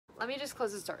Let me just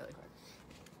close this door really quick.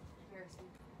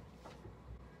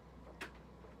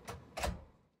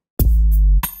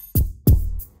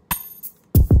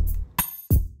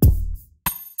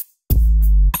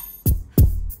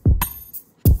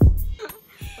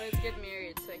 Let's get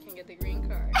married so I can get the green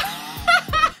card.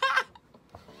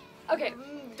 Okay.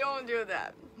 Don't do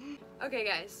that. Okay,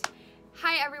 guys.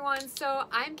 Hi, everyone. So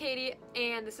I'm Katie,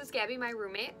 and this is Gabby, my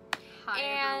roommate. Hi,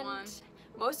 and everyone.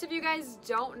 Most of you guys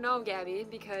don't know Gabby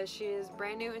because she is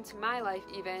brand new into my life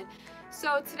even.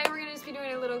 So today we're gonna just be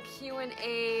doing a little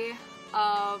Q&A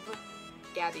of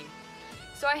Gabby.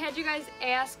 So I had you guys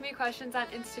ask me questions on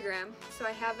Instagram, so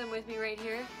I have them with me right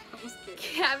here.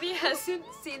 Gabby hasn't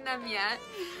seen them yet,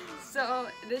 so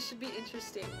this should be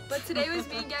interesting. But today was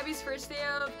me and Gabby's first day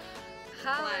of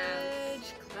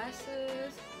college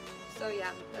classes. So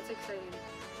yeah, that's exciting.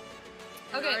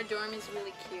 And okay. Our dorm is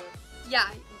really cute.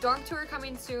 Yeah, dorm tour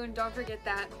coming soon, don't forget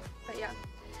that. But yeah.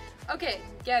 Okay,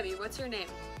 Gabby, what's your name?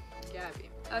 Gabby.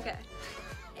 Okay.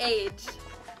 Age?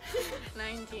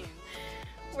 19.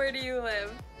 Where do you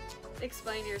live?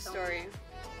 Explain your story.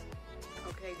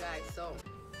 Okay guys, so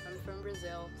I'm from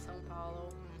Brazil, Sao Paulo.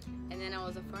 And then I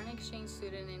was a foreign exchange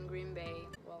student in Green Bay.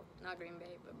 Well, not Green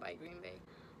Bay, but by Green Bay.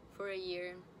 For a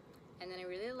year. And then I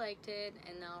really liked it,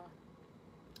 and now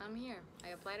I'm here. I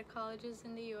applied to colleges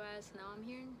in the US. Now I'm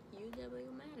here in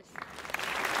UW-Madison.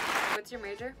 What's your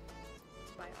major?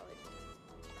 Biology.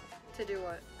 To do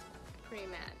what?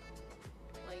 Pre-med.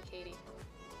 Like Katie.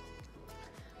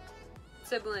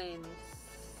 Siblings.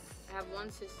 I have one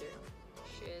sister.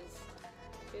 She is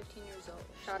 15 years old.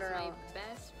 Shout her out. My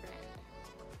best friend.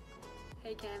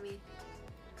 Hey, Cammy.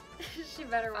 She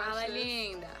better watch Fala this.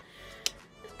 linda.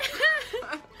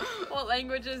 What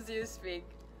languages do you speak?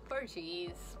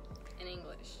 Portuguese and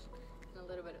English and a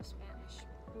little bit of Spanish.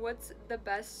 What's the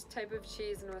best type of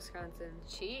cheese in Wisconsin?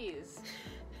 Cheese.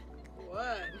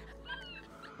 What?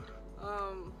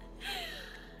 I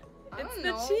It's don't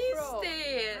the know, cheese bro.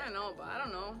 state. I don't know, but I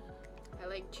don't know. I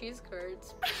like cheese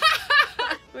curds.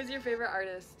 Who's your favorite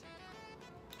artist?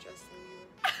 Justin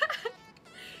Bieber.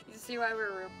 You see why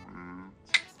we're room.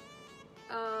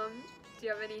 Do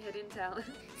you have any hidden talents?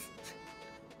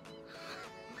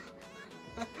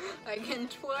 I can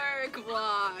twerk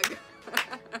vlog.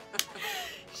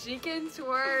 She can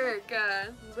twerk.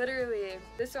 Literally.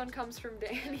 This one comes from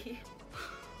Danny.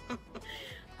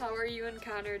 How are you and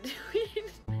Connor doing?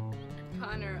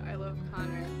 Connor, I love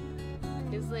Connor.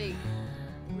 He's like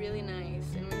really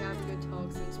nice and we have good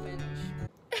talks in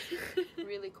Spanish.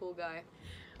 Really cool guy.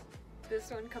 This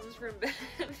one comes from Ben.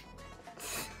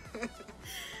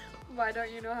 Why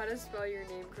don't you know how to spell your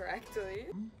name correctly?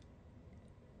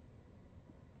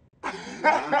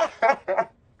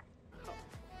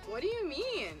 What do you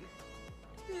mean?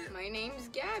 My name's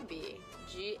Gabby.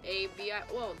 G-A-B-I.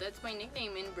 Well, that's my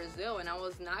nickname in Brazil, and I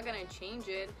was not gonna change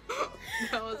it.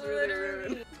 That was really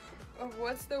rude.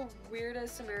 What's the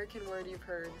weirdest American word you've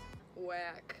heard?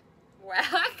 Whack.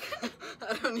 Whack?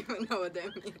 I don't even know what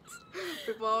that means.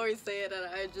 People always say it, and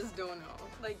I just don't know.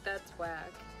 Like, that's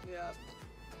whack. Yeah.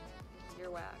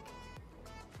 You're whack.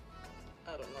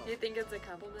 I don't know. Do you think it's a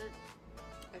compliment?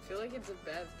 I feel like it's a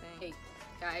bad thing. Hey,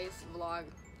 guys, vlog.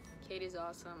 Katie's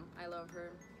awesome. I love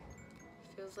her.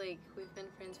 Feels like we've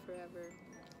been friends forever.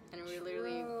 And we're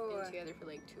literally been together for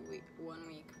like 2 weeks. 1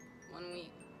 week. 1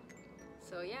 week.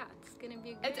 So yeah, it's gonna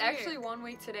be a good It's actually 1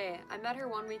 week today. I met her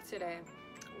 1 week today.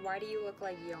 Why do you look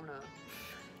like Yona?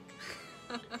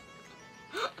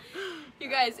 You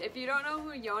guys, if you don't know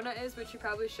who Yona is, which you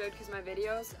probably should because my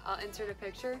videos, I'll insert a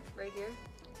picture right here.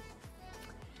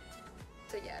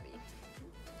 To Gabby.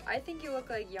 I think you look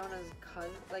like Yona's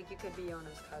cousin, like you could be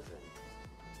Yona's cousin,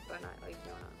 but not like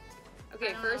Yona.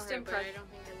 Okay, first impression. I don't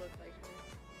think I look like her.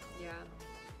 Yeah,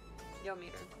 you'll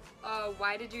meet her.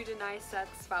 Why did you deny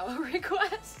Seth's follow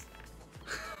request?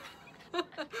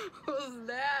 Who's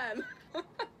that?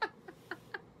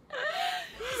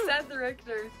 Seth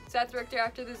Richter. Seth Richter,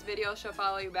 after this video, she'll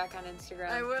follow you back on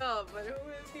Instagram. I will, but who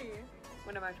is he?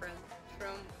 One of my friends.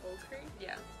 From Oak Creek?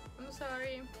 Yeah. I'm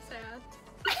sorry, Seth.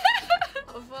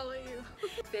 I'll follow you.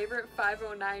 Favorite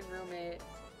 509 roommate?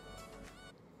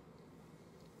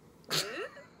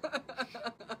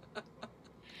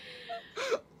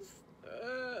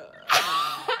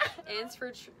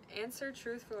 Answer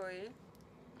truthfully.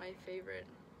 My favorite.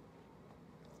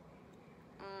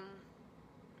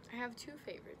 I have two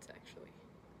favorites actually.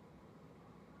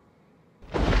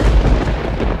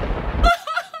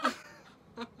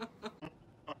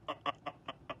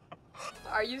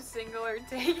 Are you single or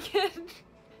taken?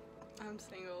 I'm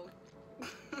single.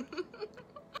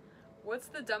 What's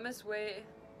the dumbest way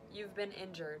you've been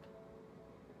injured?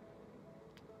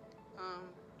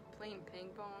 playing ping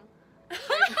pong.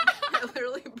 I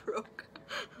literally broke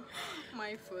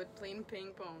my foot playing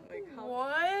ping pong. Like how?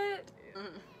 What?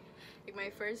 Like my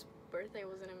first birthday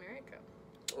was in America.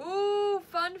 Ooh,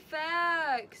 fun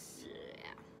facts.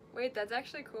 Yeah. Wait, that's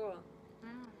actually cool.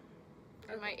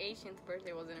 And my 18th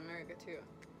birthday was in America too.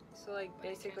 So like But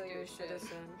I basically can't you're a do shit.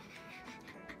 citizen.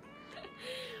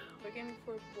 Looking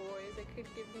for boys that could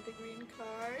give me the green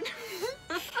card.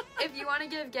 If you want to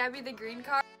give Gabby the green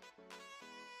card,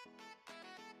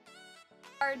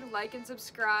 like and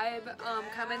subscribe.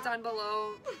 Comment down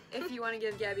below if you want to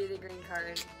give Gabby the green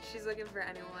card. She's looking for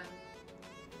anyone.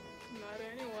 Not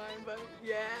anyone, but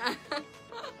yeah.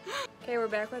 Okay, we're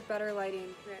back with better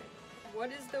lighting. Okay.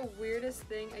 What is the weirdest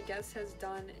thing a guest has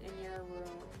done in your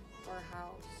room or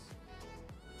house?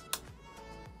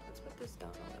 Let's put this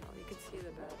down a little. You can see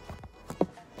the bed.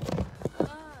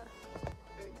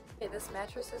 Okay, this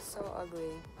mattress is so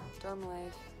ugly. Dorm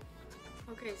life.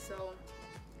 Okay, so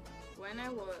when I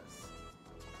was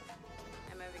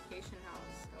at my vacation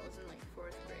house, I was in like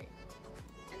 4th grade,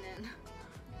 and then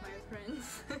my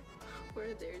friends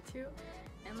were there too,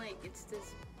 and like it's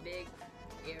this big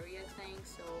area thing,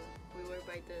 so we were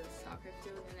by the soccer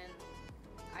field, and then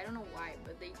I don't know why,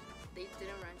 but they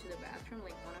didn't run to the bathroom.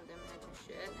 Like one of them had to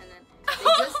shit, and then they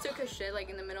just took a shit like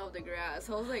in the middle of the grass.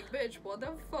 I was like, bitch, what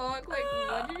the fuck? Like,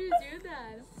 why did you do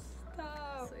that?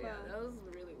 Stop. So yeah, that was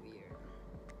really weird.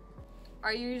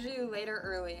 Are you usually late or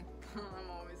early? I'm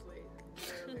always late.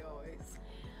 Literally always.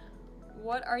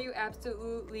 What are you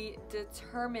absolutely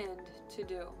determined to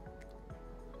do?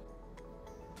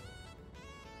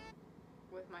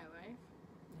 With my life,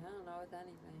 I don't know, with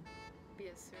anything. be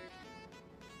a surgeon.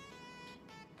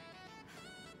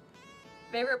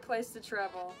 Favorite place to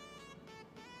travel?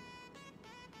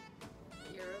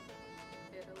 Europe,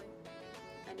 Italy.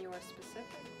 Anywhere specific?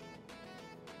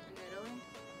 In Italy?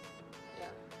 Yeah.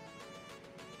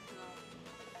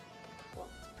 No.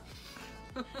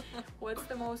 Well. What's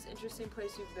the most interesting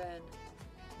place you've been?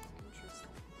 Interesting.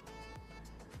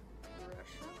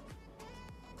 Russia?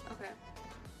 Okay.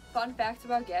 Fun fact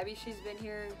about Gabby, she's been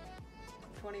here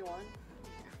 21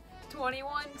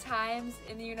 times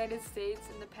in the United States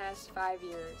in the past 5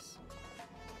 years.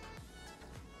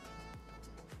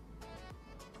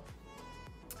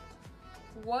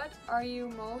 What are you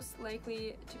most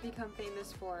likely to become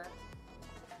famous for?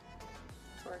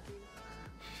 Twerking.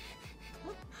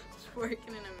 Working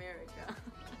in America.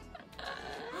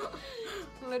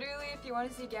 Literally, if you want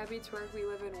to see Gabby twerk, we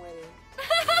live in Whitty.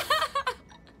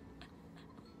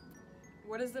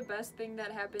 What is the best thing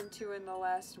that happened to you in the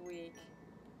last week?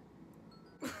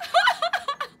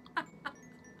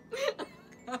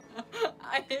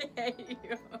 I hate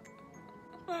you.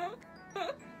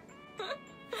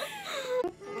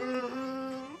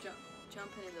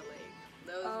 Jumping in the lake.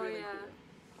 That was really cool.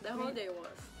 The whole day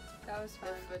was. That was fun.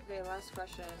 Okay, last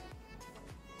question.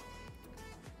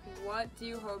 What do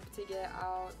you hope to get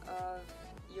out of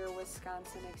your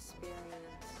Wisconsin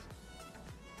experience?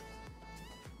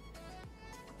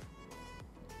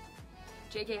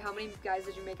 JK, how many guys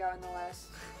did you make out in the last...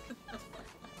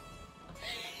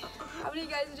 How many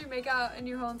guys did you make out in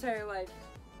your whole entire life?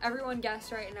 Everyone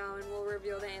guess right now and we'll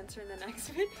reveal the answer in the next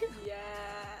video.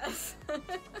 Yes.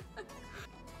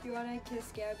 If you want to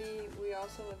kiss Gabby, we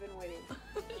also live in Whitty.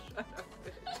 Shut up,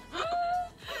 bitch.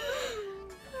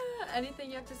 Anything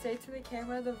you have to say to the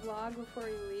camera, the vlog, before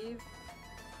you leave?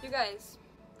 You guys,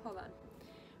 hold on.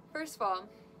 First of all,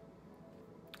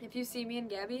 if you see me and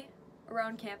Gabby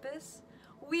around campus,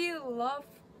 we love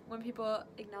when people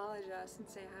acknowledge us and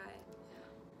say hi.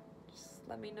 Just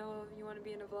let me know if you want to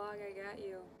be in a vlog, I got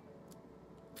you.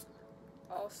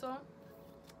 Also,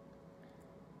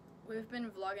 we've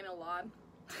been vlogging a lot.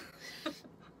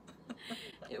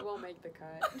 It won't make the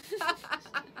cut.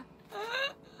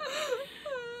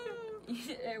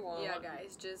 It won't. Yeah,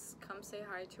 guys, just come say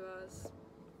hi to us.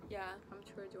 Yeah. Come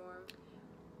to our dorm.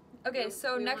 Okay,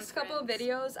 so we next want couple of friends.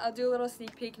 videos, I'll do a little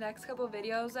sneak peek. Next couple of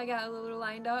videos, I got a little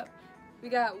lined up. We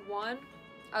got one.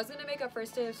 I was gonna make a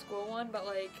first day of school one, but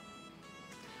like,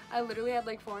 I literally had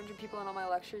like 400 people in all my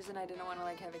lectures, and I didn't want to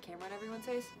like have a camera in everyone's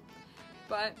face.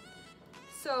 But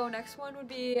so next one would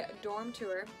be dorm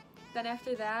tour. Then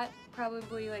after that,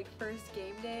 probably like first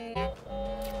game day.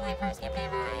 Like first game day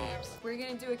vibes. We're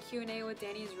gonna do a Q&A with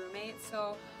Danny's roommate.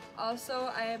 So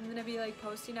also I am gonna be like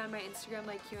posting on my Instagram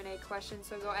like Q&A questions.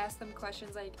 So go ask them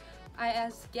questions. Like I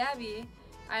asked Gabby.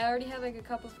 I already had like a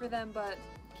couple for them, but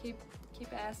keep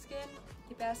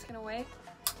asking away.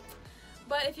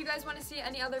 But if you guys want to see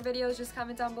any other videos, just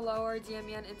comment down below or DM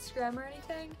me on Instagram or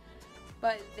anything.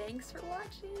 But thanks for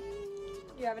watching.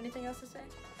 Do you have anything else to say?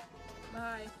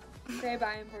 Bye. Say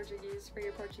bye in Portuguese for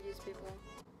your Portuguese people.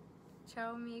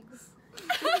 Ciao, amigos.